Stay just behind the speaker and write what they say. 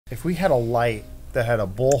If we had a light that had a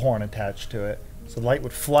bullhorn attached to it, so the light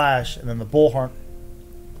would flash, and then the bullhorn.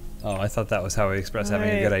 Oh, I thought that was how we express having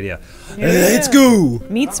a Right. good idea. Yeah. Let's go!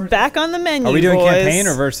 Meat's back on the menu. Are we doing boys. campaign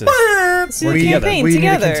or versus? Let's do the campaign we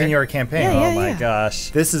together. need to continue our campaign. Yeah, Oh my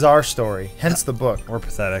gosh. This is our story, hence the book. We're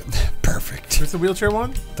pathetic. Perfect. Who's the wheelchair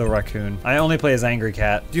one? The raccoon. I only play as Angry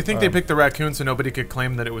Cat. Do you think they picked the raccoon so nobody could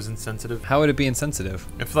claim that it was insensitive? How would it be insensitive?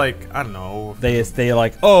 If like, I don't know. They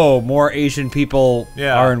like, oh, more Asian people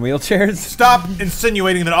Yeah. are in wheelchairs? Stop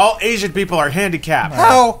insinuating that all Asian people are handicapped.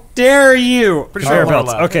 How dare you? Pretty sure Conveyor we're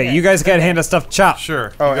belts. allowed. Okay, you guys gotta hand us stuff to chop.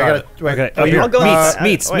 Sure. Oh, I you got gotta it. wait. Okay, Oh, up here. I'll go meats, meat.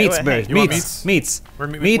 meats, Wait, meats, wait, meats, You want meats, meats? meats, We're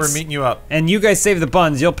meeting you up. and you guys save the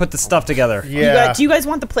buns. You'll put the stuff together. Yeah. Do you guys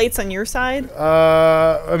want the plates on your side?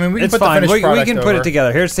 I mean, we can It's put the fine. finished We product can put over. it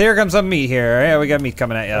together. Here comes some meat here. Yeah, we got meat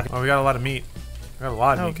coming at you. Oh, we got a lot of meat. We got a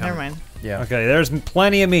lot of Oh, meat coming. never mind. Yeah. Okay, there's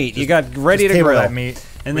plenty of meat. You got ready Just to table grill. that meat.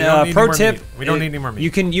 And We don't need pro any more tip: meat. We don't need any more meat.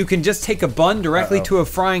 You can just take a bun directly to a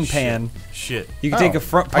frying pan. Shit. You can Oh, take a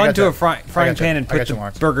I bun got to you. a frying pan and I put got you, the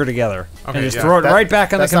Mark. burger together. Okay, And just yeah. throw it right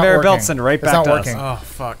back on the That's not conveyor belt, working. send it right That's back not to working. us. Oh,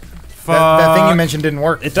 fuck. That thing you mentioned didn't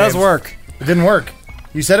work. It does James. work. It didn't work.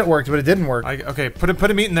 You said it worked, but it didn't work. Okay, put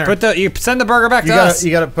a meat in there. You send the burger back to us.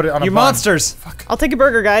 You gotta put it on a You bun. monsters! I'll take a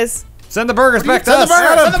burger, guys. Send the burgers back to Send the us. burger!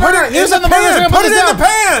 Adam, Send the put burger! it You in send the the burgers, pan! I'm Put gonna it put in the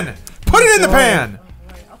pan! Put it in the pan!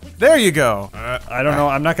 There you go. I don't know.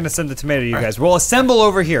 I'm not going to send the tomato to you guys. We'll assemble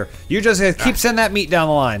over here. You just keep sending that meat down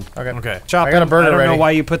the line. Okay. Chop I got a it. burger I don't know ready.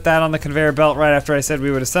 why you put that on the conveyor belt right after I said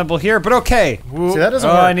we would assemble here, but okay. See, that doesn't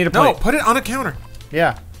Oh, work. I need a plate. No, put it on a counter.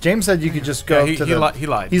 Yeah. James said you could just go Yeah, to he the... he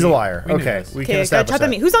lied. He's a liar. We knew Okay, this. we can Okay, gotta establish chop that that.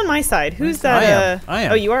 meat. Who's on my side? Who's that? I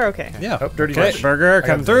am. Oh, you are? Okay. Yeah. Oh, dirty Okay, dish. burger, I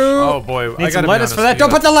come got through. Oh, boy. I Need gotta some be lettuce honest, for that. we Don't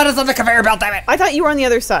got- put the lettuce on the conveyor belt, damn it. I thought you were on the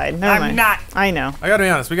other side. Never mind. not. I know. I gotta be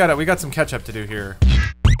honest. We got some ketchup to do here.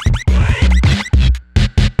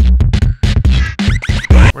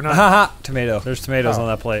 We're not. Haha, tomato. There's tomatoes on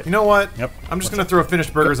that plate. You know what? Yep. I'm just gonna throw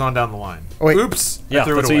finished burgers on down the line. Oh, wait. Oops. I Yeah,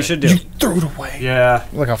 threw that's it what you away. should do. Throw it away. Yeah.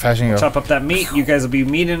 Look how fast you can go. Chop up that meat. You guys will be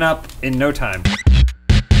meating up in no time.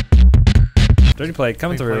 Dirty plate,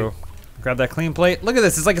 come Clean through. Grab that clean plate. Look at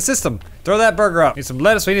this. It's like a system. Throw that burger up. Need some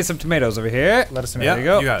lettuce. We need some tomatoes over here. Lettuce and Yeah. There you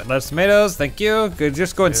go. You got it. Lettuce, tomatoes. Thank you. Good.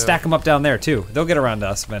 Just go ahead and Yeah. stack them up down there too. They'll get around to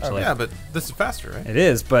us eventually. Yeah, but this is faster, right? It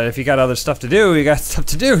is, but if you got other stuff to do, you got stuff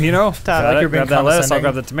to do. You know. Got like it. you're being Grab that lettuce. I'll condescending.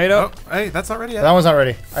 grab the tomato. Oh, hey, that's not ready yet. That one's not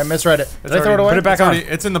ready. I misread it. Did I throw it away? Put it back It's on. already-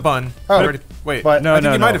 It's in the bun. Oh. Already- wait. But- No, I think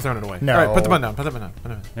no, you no. might have thrown it away. No. All right, put the bun down. Put the bun down.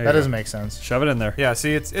 Put it down. There That you doesn't go. make sense. Shove it in there. Yeah,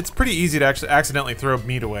 see, it's pretty easy to actually accidentally throw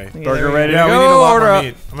meat away. Burger ready Yeah, to we go. need a lot Order more up.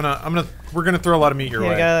 meat. We're gonna throw a lot of meat your Yeah,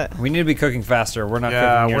 way. got it. We need to be cooking faster. We're not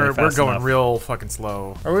Yeah, cooking nearly we're fast going enough. real fucking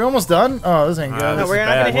slow. Are we almost done? Oh, this ain't good. No, No, this we're is not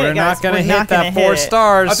bad. gonna hit We're it, not guys. gonna We're hit not that gonna 4 hit it.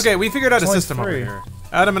 stars. That's okay. We figured out a only system over 3. here.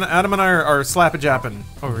 Adam and I are slap-a-japping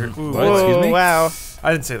over here. Ooh, What? Excuse me? Oh, wow. I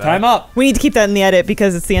didn't say that. Time up. We need to keep that in the edit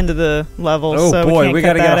because it's the end of the level. Oh so boy, we we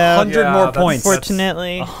can't gotta cut get that out. 100 Yeah, more that's- points.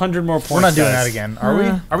 Fortunately. 100 more points. We're not doing guys. that again, are we?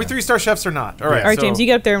 Are we 3-star chefs or not? All right. All right, so James, you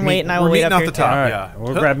get up there and wait, and I will we're wait meeting up off here the too. top. All right, Yeah.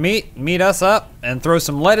 we'll grab meet us up, and throw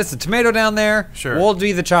some lettuce and tomato down there. Sure. We'll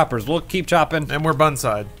be the choppers. We'll keep chopping. And we're bun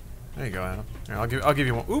side. There you go, Adam. Here, I'll give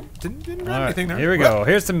you one. Oop, didn't grab All right, anything there. here we go.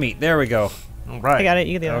 Here's some meat. There we go. All right. I got it.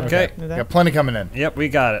 You get the other Okay. one. We got plenty coming in. Yep, we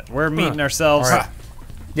got it. We're meeting ourselves. All right.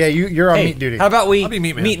 Yeah, you're on Hey, meat duty. how about we I'll be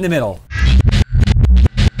meat man. meet in the middle?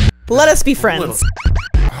 Let us be Little. friends.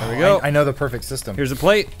 There we go. I know the perfect system. Here's a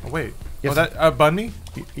plate. Oh, wait. Yes. Oh, that bun me?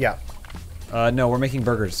 Yeah. No, we're making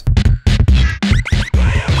burgers.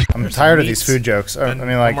 I'm tired of meats. these food jokes. I And mean,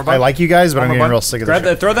 one like, more bun? I like you guys, but One I'm more getting bun? real sick of Grab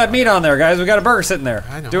this that. Throw that meat on there, guys. We got a burger sitting there.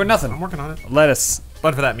 I know. Doing nothing. I'm working on it. Lettuce.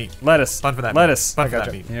 Bun for that meat. Lettuce. Bun for that Lettuce. meat. Bun for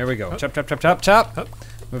gotcha. that meat. Here we go. Chop, chop, chop, chop, chop. Hup.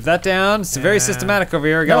 Move that down. It's very Yeah. systematic over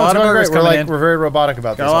here. Got No, a it's lot of going burgers great. We're coming like, in. we're very robotic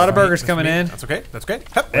about Got this. a lot of also. burgers coming in. That's okay. That's okay.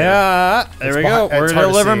 Hup. Yeah, there we go. behind- We're it's hard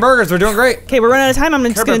to delivering see. burgers. We're doing great. Okay, we're running out of time. I'm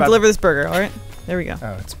just Care gonna about- deliver this burger. All right, there we go.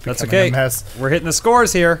 Oh, it's That's becoming okay. a mess. We're hitting the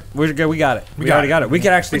scores here. We're good. We got it. We got already it. got it. We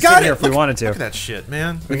could actually We got sit it. here if we Look- wanted to. Look at that shit,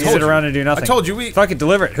 man. We I can told sit you. around and do nothing. I told you we. Fuck it,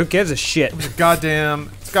 deliver it. Who gives a shit? It's goddamn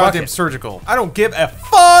surgical. I don't give a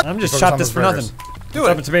fuck. I'm just Focus chop on this those for burgers. nothing. Do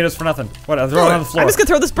Chopping it. tomatoes for nothing. What? I'll throw it Do on the it. floor. I'm just gonna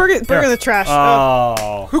throw this burger in the trash.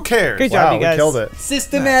 Oh. Who cares? Great Wow, job, you we guys. killed it.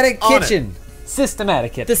 Systematic On it. kitchen.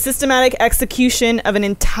 Systematic kitchen. The systematic execution of an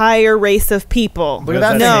entire race of people. Look at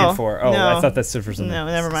that What does No. stand for? Oh, No. I thought that stood for something. No,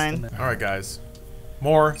 never mind. All right, guys.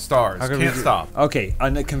 More stars. How could Can't we do- stop. Okay,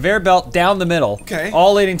 on the conveyor belt down the middle. Okay.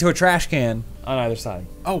 All leading to a trash can on either side.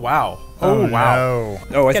 Oh wow. Oh, wow. no.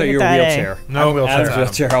 Oh, I Gotta thought you get were that A. wheelchair. No wheelchair. Adam's Adam.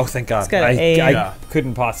 wheelchair. Oh, thank God. got an I A. Yeah.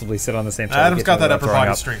 couldn't possibly sit on the same chair. Adam's to got get that to upper throwing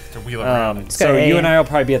body up. strength to wheel around. got So an you A. and I will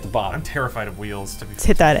probably be at the I'm bottom. terrified of wheels. To be. Let's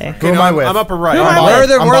hit that A. Who am I with? I'm upper right. Who am I'm I bottom. with? Where are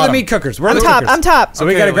the I'm where are the bottom. meat cookers? Where are I'm the top. cookers? I'm top. So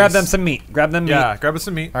we Okay, gotta grab Elise. them some meat. Grab them meat. Yeah, grab us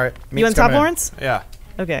some meat. All right. You on meat's top, coming in. Lawrence? Yeah,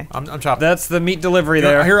 Okay. I'm chopping. That's the meat delivery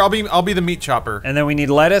Here, there. here, I'll be the meat chopper. And then we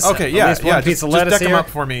need lettuce. Okay, At yeah, least yeah. one piece Just, of just lettuce deck them here. up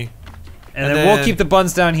for me. And and then we'll then keep the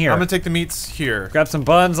buns down here. I'm gonna take the meats here. Grab some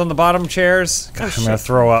buns on the bottom chairs. Gosh, I'm gonna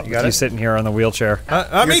throw up got with you it? sitting here on the wheelchair.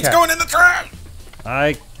 Meat's cat. going in the trash.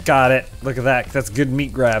 I got it. Look at that. That's good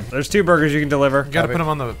meat grab. There's 2 burgers you can deliver. You gotta put them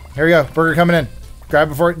on the. Here we go. Burger coming in. Grab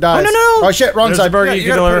before it dies. no, no. Oh shit, wrong There's the side. burger Yeah, you you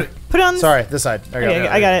can gotta deliver. put Put it on. Sorry, this side. There you Okay, go.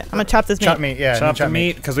 I got it. I'm gonna chop this meat. Chop meat, yeah. Chop chop the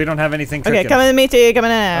meat because we don't have anything cooking. Okay, coming in meat to you,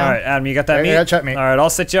 coming in. All right, Adam, you got that Yeah, meat? yeah, chop meat. All right, I'll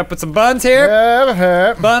set you up with some buns here.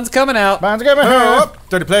 Buns coming out. Bonds coming Oh,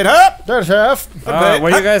 dirty plate up. There's chef. All right,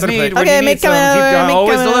 what do you guys Dirty need? plate. What do you Okay, need? meat coming Keep over, going. meat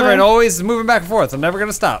Always coming delivering, over. always moving back and forth. I'm never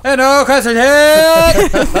gonna stop. And no, custard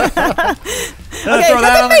hill. Okay, Throw that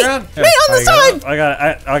got on the the meat. ground. Meat on the side. I got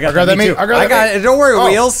it. I got grab that meat. too. I'll grab I that got meat. it. Don't worry, Oh,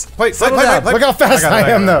 Wheels. Plate, Settle plate, down. plate. Look how fast I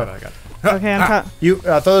am, though. I got it. Okay, I'm top. You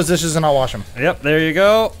throw those dishes and I'll wash them. Yep, there you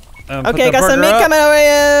go. Put Okay, the got some burger meat up. coming over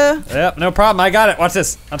you. Yep, no problem. I got it. Watch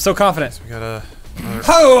this. I'm so confident. We got a.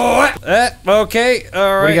 Oh, okay, all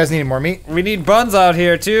right. What do you guys need? More meat? We need buns out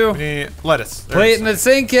here too. We need lettuce. There Plate it in is.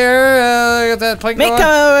 the sink here. Got that plate Meat going.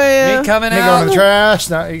 coming over you. Meat coming Meat out. going in the trash.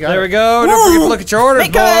 No, you got There it. we go. Don't forget to look at your orders,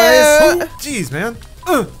 Meat coming boys. over. Jeez, man.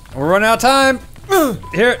 We're running out of time.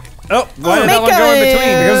 Here. Oh, why did Meat that one go in coming. between?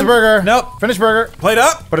 Here goes the burger. Nope. Finish burger. Plate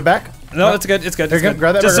up. Put it back. No, it's good. It's good. There It's you go. good.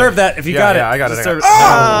 Grab that Just burger. serve that if you Yeah, got it. yeah, I got it, Just I got serve it.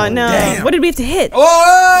 Oh no! Damn. What did we have to hit?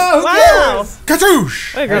 Oh, Wow!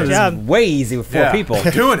 Katoosh. What a great job. way easy with 4 people.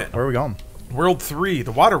 Doing it. Where are we going? World 3,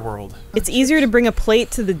 the water world. It's easier to bring a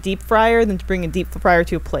plate to the deep fryer than to bring a deep fryer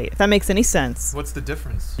to a plate. If that makes any sense. What's the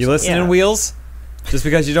difference? You listening, Yeah. Wheels? Just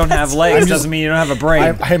because you don't have legs doesn't mean you don't have a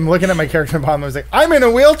brain. I'm looking at my character in the bottom. I was like, I'm in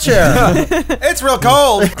a wheelchair. It's real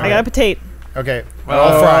cold. I got a potato. Okay.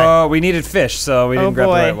 I'll fry. Oh, we needed fish, so we didn't grab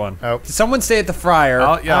the boy. right one. Oh. Did someone stay at the fryer?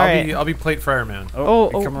 All right. I'll be plate fryer man. Oh,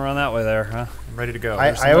 Oh, you come around that way there, huh? I'm ready to go.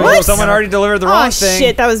 I Oh, always- someone already delivered the Oh wrong thing.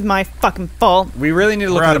 shit! That was my fucking fault. We really need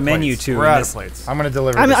to look We're at out the of menu plates. too. We're in out this- of plates. I'm gonna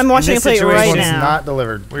deliver. I'm this. washing a this plate situation, right This one's now. not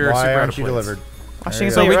delivered. We are super Why out aren't of you plates. delivered? Washing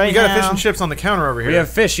a So plate we right got now. a fish and chips on the counter over here. We have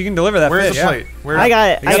fish. You can deliver that Where's fish. the plate? Where's I got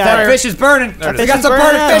it. You I got got that it. fish is burning. There it We is. got some Fish is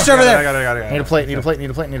burning burning. fish over I there. got it. Need a plate. Need a plate. Need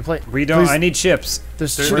a plate. Need a plate. We don't. Please. I need chips.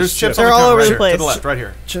 There's There's chips They're on the all counter over right the here, place. To the left, right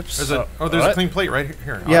here. chips. There's a there's what? a clean plate right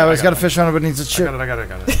here. Yeah, Oh, but it's I got a fish on it, but it needs a I chip. got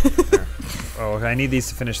it. There. Oh, okay, I need these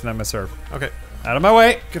to finish, and then I'm gonna serve. Okay. Out of my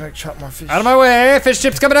way. Can I chop more fish? Out of my way. Fish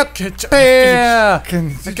chips coming up. Yeah. Can,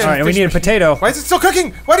 All right, and we need a potato. Why is it still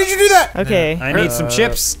cooking? Why did you do that? Okay. I need some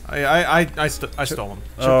chips. I stole them.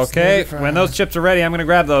 Okay, fries. when those chips are ready, I'm gonna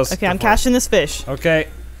grab those. Okay, I'm cashing this fish. Okay.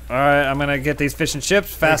 All right, I'm gonna get these fish and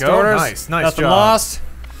chips. Fast you go. orders. Nice Nothing job. lost.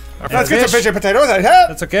 Let's get fish. some fish and potatoes. I have.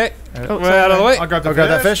 That's okay. Oh, Way out of the way. I'll grab the I'll grab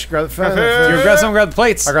that fish. Grab the Grab fish. fish. You grab some. Grab the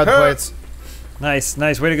plates. I grab the plates. Nice,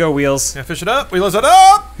 nice. Way to go, Wheels. Yeah, fish it up. We load it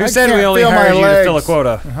up. Who I said we can't only feel my hired you to fill a legs.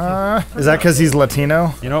 quota? Is that because he's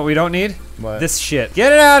Latino? You know what we don't need? What? This shit.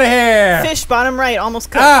 Get it out of here. Fish bottom right, almost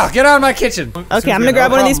cooked. Ah, get out of my kitchen. Okay, I'm gonna grab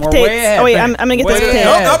one of these problem. We're way potatoes. ahead. Oh wait, I'm gonna get this Way potato.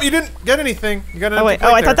 ahead. Oh, you didn't get anything. You got an Oh wait, empty oh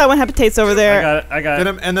plate I thought that one had potatoes over I there. got it. I got Get it.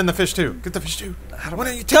 him, and then the fish too. Get the fish too. Why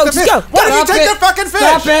don't you take Go, the just fish? go. Why don't you Stop take it. the fucking fish?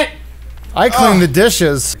 Stop it. I cleaned the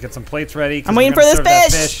dishes. Get some plates ready. 'cause I'm waiting we're gonna for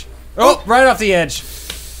this serve that fish. Oh, right off the edge.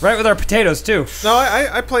 Right with our potatoes too. No,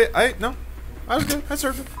 I play. No, I was good. I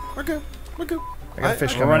served it. We're good. We're good. I got a fish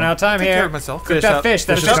We're coming running in. out of time Take here. care of myself. Cook Fish that up. fish.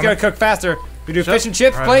 That Fish fish is gonna coming. cook faster. We do Shut- fish and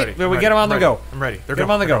chips All right, plate. ready, Then we ready, get them on the ready. go. I'm ready. They're Get 'em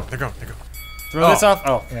going. on the go. They're going. They're going. Throw this off.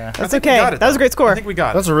 Oh, Yeah. That's think we okay. got it, That was a though. great score. I think we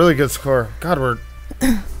got That's it. a really good score. God, we're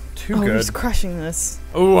too Oh, good. he's crushing this.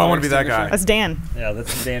 Oh, I want to be that guy. That's Dan. yeah,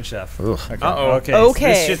 that's the Dan chef. Ugh, okay. Uh-oh. Okay. So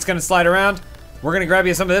Okay. this shit's gonna slide around. We're gonna grab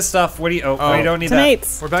you some of this stuff. What do you? Oh, you don't need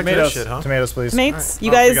Tomatoes. We're back Tomatoes. to this shit, huh? Tomatoes, please. Tomatoes. You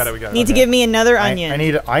Oh, we guys got it, we got it. need to Okay. give me another I onion.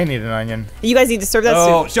 need an onion. You guys need to serve that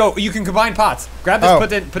Oh, soup. so you can combine pots. Grab this. Oh, put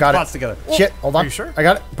the got it. pots together. Shit, hold on. you sure? I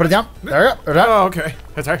got it. Put it down. There you go. Put it down. Oh, okay.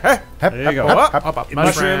 That's right. Hey. Hep, There you hep, go. hep, Up, hep. up, up.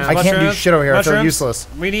 Mushrooms. I can't do mushrooms, shit over here. I feel mushrooms. useless.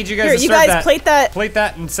 We need you guys Here, to you serve guys that. plate that. Plate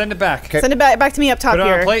that and send it back. Okay. Send it back to me up top Put it on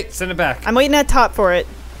here. a plate. Send it back. I'm waiting at top for it.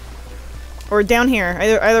 Or down here.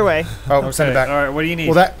 Either way. Oh, send it Okay, back. All right. What do you need?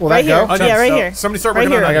 Will that Right go? here. Yeah, right So- here. Somebody start Right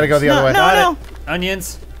working on here. I gotta go the No, other way. no, Got no. it.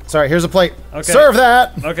 Onions. Sorry, here's a plate. Okay. Serve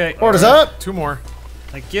that. Okay. Orders all right. up. 2 more.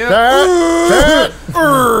 Thank you.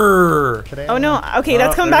 Oh no. Okay,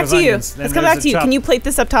 that's coming back to you. onions. Then That's coming back there's to a you. chop. Can you plate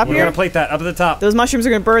this up top We're here? gonna plate that up at the top. Those mushrooms are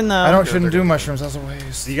gonna burn though. I shouldn't do mushrooms. That's a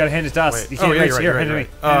waste. You gotta hand it to us. Wait. You can't reach. Here, hand it to me.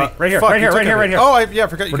 Hand it to me. Right here, fuck, right here, you right took here, it. right here. Oh, I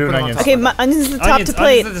forgot you We're put doing it on onions. top. Okay, onions at the top to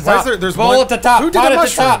plate. Onions at the Why is top. there- there's Bowl one- at the top. Who did Pot the at the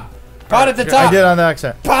mushroom? top. Pot at the good. top. I did on the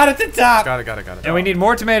accent. Pot at the top. Got it. And we need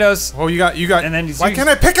more tomatoes. Oh, you got. And then Why can't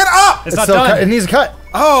I pick it up? It's not still done. it needs a cut.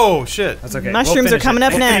 Oh shit. That's okay. Mushrooms We'll are coming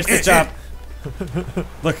up finish next. Finish the chop.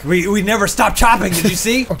 Look, we never stop chopping. Did you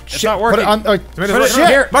see? It's Shit, not put working. it on. Tomatoes Put it mushroom.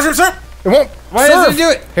 here. Mushroom syrup. It won't. Why serve. doesn't it do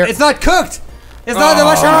it? Here. It's not cooked. It's not the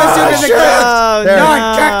mushroom soup. Isn't shit. cooked. Oh No no.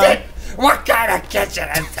 one cooked it. What kind of kitchen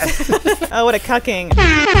is this? Oh, what a cucking.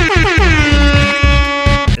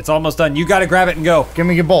 It's almost done. You gotta grab it and go. Give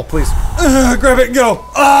me your bowl, please. Grab it and go.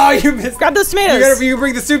 Oh, you missed. Grab those tomatoes. You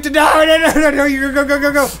bring the soup to no. You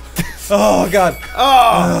go. Oh God.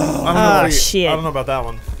 Oh shit. I don't know about that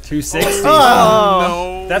one. 260.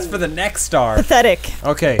 No. That's for the next star. Pathetic.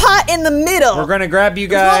 Okay. Pot in the middle. We're gonna grab you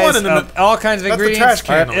no guys one in the all kinds of That's the ingredients.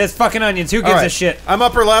 trash can. It's fucking onions. Who gives a Alright. shit? I'm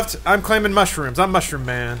upper left. I'm claiming mushrooms. I'm mushroom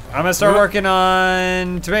man. I'm gonna start working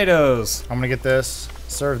on tomatoes. I'm gonna get this.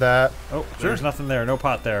 Serve that. Oh, there's nothing there. No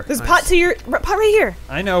pot there. There's a pot to your pot right here.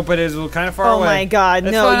 I know, but it's kind of far Oh away. my God,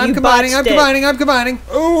 It's no, fine. you botched it. I'm combining.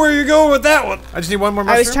 Oh, where are you going with that one? I just need one more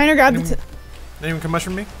mushroom. I was trying to grab the. Anyone can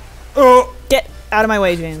mushroom me? Oh, Get out of my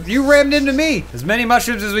way, James. you rammed into me. As many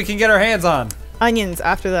mushrooms as we can get our hands on. Onions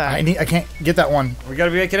after that. I can't get that one. We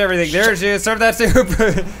gotta be making everything. There she is. Serve that soup.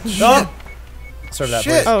 Oh, Serve that,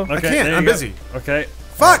 Shit. please. Oh. okay, I can't. there I'm you go. busy. Okay.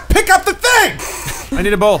 Fuck! Pick up the thing. I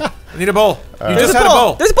need a bowl. I need a bowl. You There's just a had a bowl.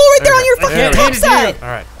 bowl. There's a bowl right there on your I fucking can't top hand it to side.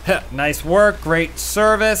 All right. Nice work. Great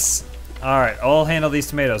service. All right, I'll handle these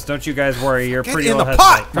tomatoes. Don't you guys worry. You're Get pretty in the well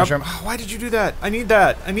pot. head Mushroom. Oh, why did you do that? I need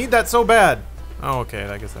that. I need that so bad. Oh, okay.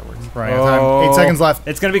 I guess that works. Right on time. 8 seconds left.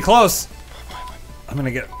 It's gonna be close. I'm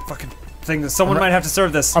gonna get a fucking thing. Someone might have to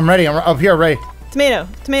serve this. I'm ready. I'm up here, ready.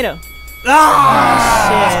 Tomato.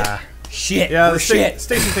 Ah! Shit. Shit. Yeah, we're the shit.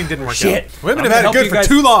 station thing didn't work Shit. out. Women I'm have had gonna it help good you for guys-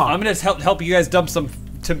 too long. I'm gonna help you guys dump some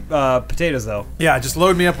potatoes though. Yeah, just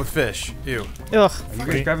load me up with fish. Ew. Ugh. Are you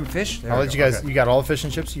guys grabbing fish? There I'll we let go. you guys. Okay. You got all the fish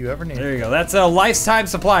and chips you ever need. There you go. That's a lifetime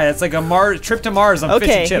supply. That's like a trip to Mars on fish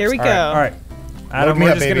Okay, and chips. here we go. All right. Adam, me we're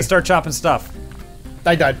up, just baby. gonna start chopping stuff.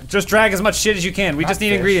 I died. Just drag as much shit as you can. We just need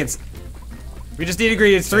fish. ingredients. We just need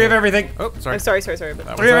ingredients. 3 of everything. Oh, sorry. I'm sorry. But 3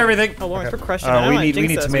 of that? everything. oh, Lawrence, we're crushing Oh, it. I don't we wanna need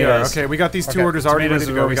jinx us. tomatoes. Okay, we got these 2 Okay, orders already tomatoes ready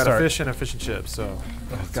to is go. where We we got start. a fish and a fish and chips. So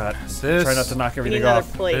Oh God. this. Try not to knock We need everything another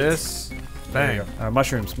off. plate. This. There you Bang. go.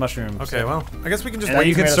 Mushrooms. Okay, well, I guess we can just And then wait.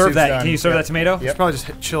 you can tomato serve soup's that. done. Can you serve Yep. that tomato? Yep. Probably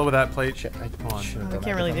just chill with that plate. Shit, Hold on. We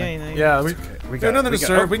can't really do anything. Yeah, we We got got nothing to we got-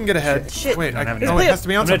 serve. oh, We can get ahead. Shit. Wait, Don't have no, any. it has to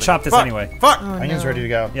be on I'm gonna something. chop this Fuck. anyway. Fuck. Onions ready to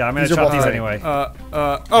go. Yeah, I'm gonna These are chop both these ready. anyway. Oh,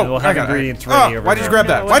 we'll have I got it. ingredients ready over Why did you there. grab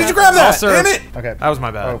that? No, Why did you what grab I'll that? serve. Damn it! Okay. That was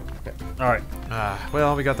my bad. Oh, okay. All right.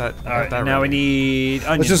 Well, we got that. All right. Now we need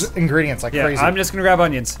onions. Let's just ingredients like Yeah, crazy. I'm just gonna grab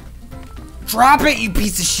onions. Drop it, you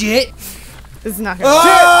piece of shit! This is not gonna.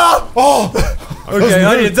 Oh! Okay,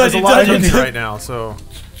 onions, There's a onions, lot of onions. onions right now, so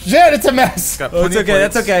Shit, it's a mess. got Oh, it's plenty of okay.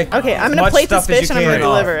 That's plates. okay. Okay, I'm gonna Much plate this stuff as fish you and I'm gonna can.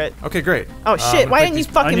 deliver it. Okay, great. Oh shit! Why take didn't you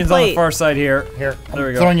these fucking Onions on the plate? far side here. Here, There we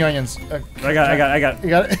I'm go. throwing you onions. I got it. You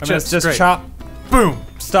got it? I'm gonna just great. chop Boom.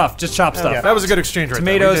 stuff. Just chop stuff. yeah. That was a good exchange right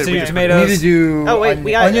Tomatoes there. to We your did- We tomatoes. need to do. Oh, wait,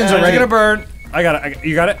 we got- onions are It's ready. gonna burn. I got it.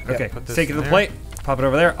 You got it? Okay. put this Take it in to the there. plate. Pop it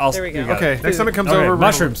over there. There we you go. got Okay, it. next time it comes Okay, over,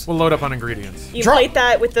 mushrooms. we'll load up on ingredients. You Drop. plate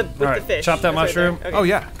that with the Alright, the fish. chop that That's right mushroom. there. Okay. Oh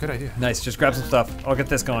yeah, good idea. Nice. Just grab some stuff. I'll get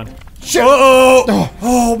this going. Shit. Oh!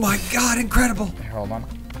 Oh my God! Incredible. Here, hold on.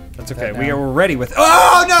 That's okay. that We down. are ready with.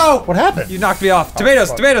 Oh no! What happened? You knocked me off. Tomatoes.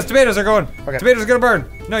 fuck. Tomatoes are going. Okay. Tomatoes are gonna burn.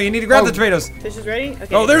 No, you need to grab Oh. the tomatoes. Fish is ready.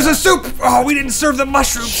 Okay. Oh, there's a soup. Oh, we didn't serve the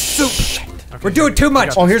mushroom soup. We're doing too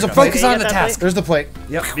much. Oh, here's a plate. Focus Okay, on you the got that task. There's the plate.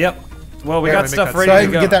 Yep. Well, we Yeah, got we make stuff that ready So I to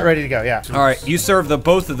can go. get that ready to go. Yeah. All right, you serve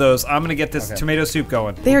both of those. I'm gonna get this Okay. tomato soup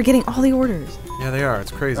going. They are getting all the orders. Yeah, they are.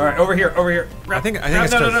 It's crazy. All right, over here. I think No,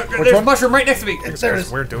 it's no. just There's one? mushroom right next to me. There it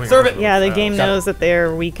is. we're doing Serve it. it. Yeah, the game Got it. knows that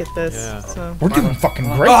they're weak at this. Yeah. So. We're doing fucking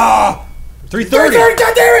great. Ah, 3:30.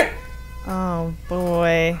 God damn it! Oh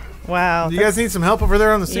boy. Wow. Do you guys need some help over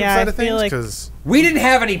there on the soup Yeah, side I of feel things? like- Because We didn't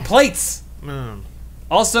have any plates.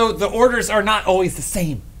 Also, the orders are not always the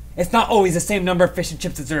same. It's not always the same number of fish and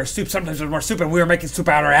chips as there are soup. Sometimes there's more soup, and we were making soup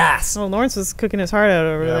out our ass. Well, Lawrence was cooking his heart out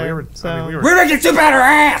over yeah, there. we were. so. I mean, we were. We're making soup out our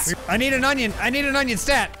ass. I need an onion. I need an onion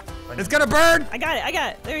stat. It's gonna burn. I got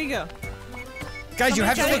it. There you go. Guys, you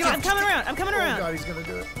have to look I'm at. coming around. I'm coming around. God, he's gonna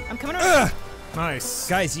do it. I'm coming around. Nice.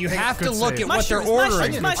 Guys, you have to good look save. at what they're Mushrooms,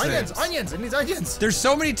 ordering. mushrooms. Onions. It needs onions. There's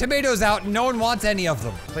so many tomatoes out, and no one wants any of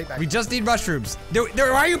them. Plate back. We just need mushrooms. Why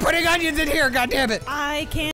are you putting onions in here? God damn it! I can't.